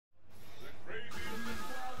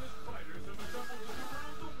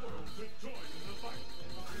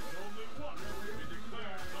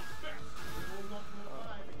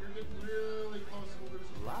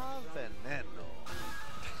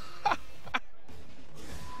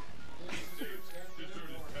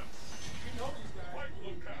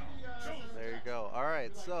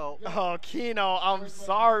Oh, Kino, I'm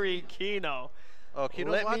sorry, Kino. Oh,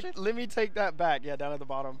 Kino's watching? Let me take that back. Yeah, down at the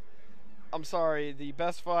bottom. I'm sorry. The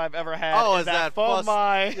best pho I've ever had is at Pho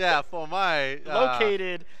Mai. Yeah, Pho Mai.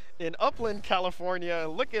 Located in Upland, California.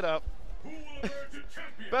 Look it up.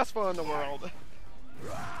 Best pho in the world.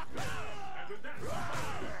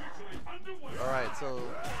 All right, so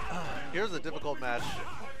here's a difficult match.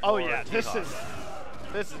 Oh yeah, this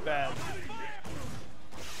is bad.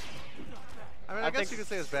 I mean, I guess you could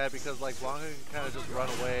say it's bad because like Blanca can kind of just run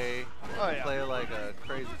away, play like a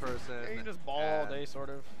crazy person. Yeah, you just ball all day, sort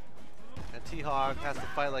of. And T-Hawk has to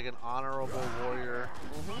fight like an honorable warrior.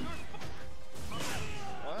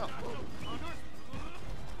 Wow.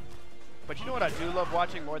 But you know what I do love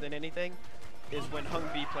watching more than anything is when Hung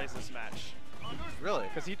B plays this match. Really?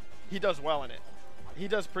 Because he does well in it. He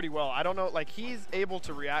does pretty well. I don't know, like he's able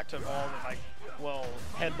to react to all the like, well,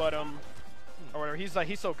 headbutt him or whatever. He's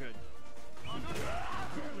so good.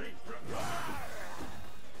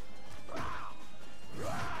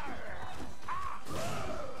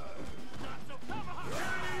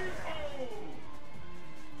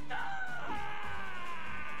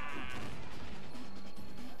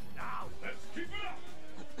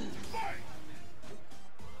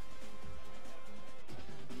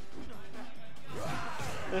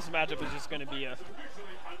 This matchup is just going to be a,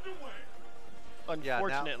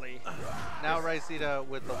 unfortunately. Yeah, now Riceata,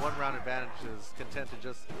 with the one-round advantage, is content to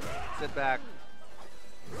just sit back,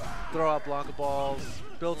 throw out Blanca balls,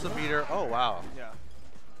 build some meter. Oh, wow. Yeah.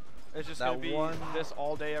 It's just going to be this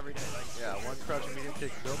all day, every day. Like, yeah, one crouching medium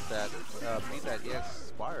kick built that, beat that EX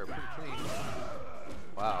Spire pretty clean.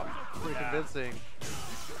 Wow, pretty convincing.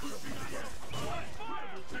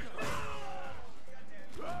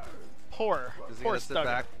 Poor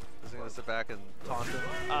stuGGa. Is he going to sit back and taunt him?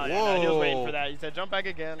 Yeah, no, he was waiting for that. He said, jump back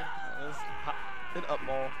again. Hit up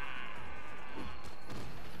ball.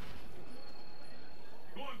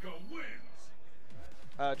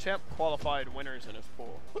 Champ qualified winners in his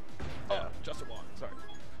pool. Oh, Justin won. Sorry.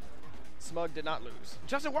 Smug did not lose.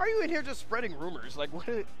 Justin, why are you in here just spreading rumors? Like,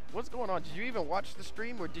 what's going on? Did you even watch the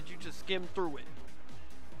stream, or did you just skim through it?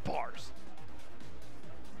 Bars.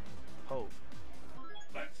 Oh.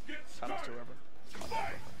 Shout out to whoever.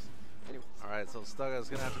 Anyways. All right, so stuGGa is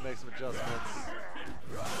going to have to make some adjustments.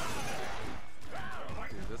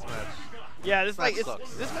 Dude, this match. Yeah, this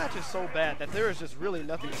match is so bad that there is just really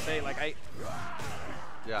nothing to say. Like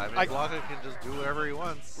yeah, I mean, Blanca can just do whatever he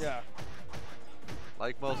wants. Yeah.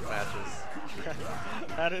 Like most matches.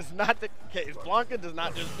 That is not the case. Blanca does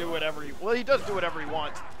not just do whatever he... Well, he does do whatever he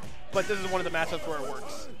wants, but this is one of the matchups where it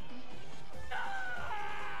works.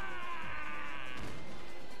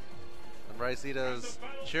 And Riceata's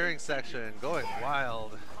cheering section going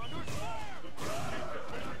wild.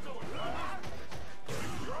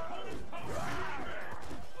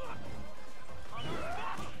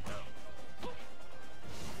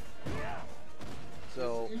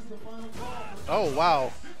 So, oh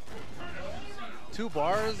wow, 2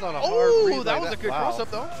 bars on a hard read. Oh, that was a good cross-up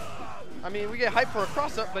though. I mean, we get hyped for a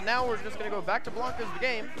cross-up, but now we're just gonna go back to Blanca's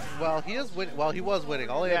game. Well, he is winning. Well, he was winning.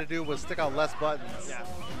 All he had to do was stick out less buttons. Yeah.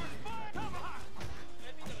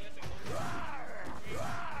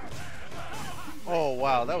 Oh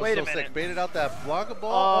wow, that was so sick. Baited out that Blanca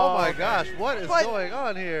ball. Oh my gosh, what is going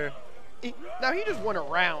on here? Now, he just won a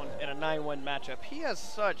round in a 9-1 matchup. He has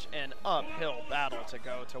such an uphill battle to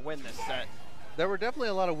go to win this set. There were definitely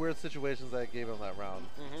a lot of weird situations that gave him that round.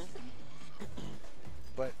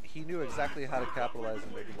 But he knew exactly how to capitalize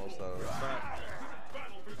and make the most out of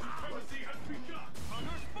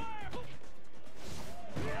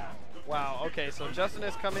it. Wow, okay, so Justin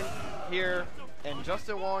is coming here, and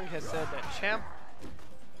Justin Wong has said that Champ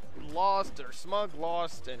lost or Smug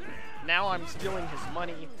lost, and now I'm stealing his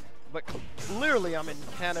money. But clearly I'm in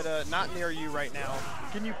Canada, not near you right now.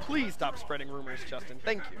 Can you please stop spreading rumors, Justin?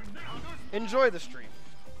 Thank you. Enjoy the stream.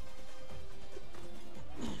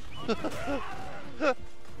 It would have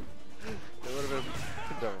been...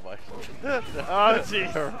 Never mind. Oh,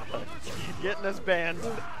 jeez. Getting us banned.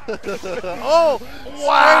 Oh,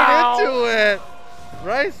 wow. Straight into it.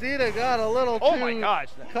 Riceata got a little too my gosh,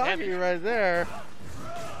 cocky right there.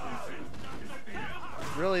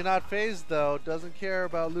 Really not phased though. Doesn't care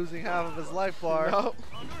about losing half of his life bar. No,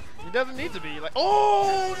 he doesn't need to be. Like,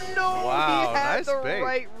 oh no! Wow, he had nice the bait.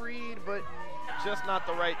 right read, but just not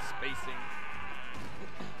the right spacing.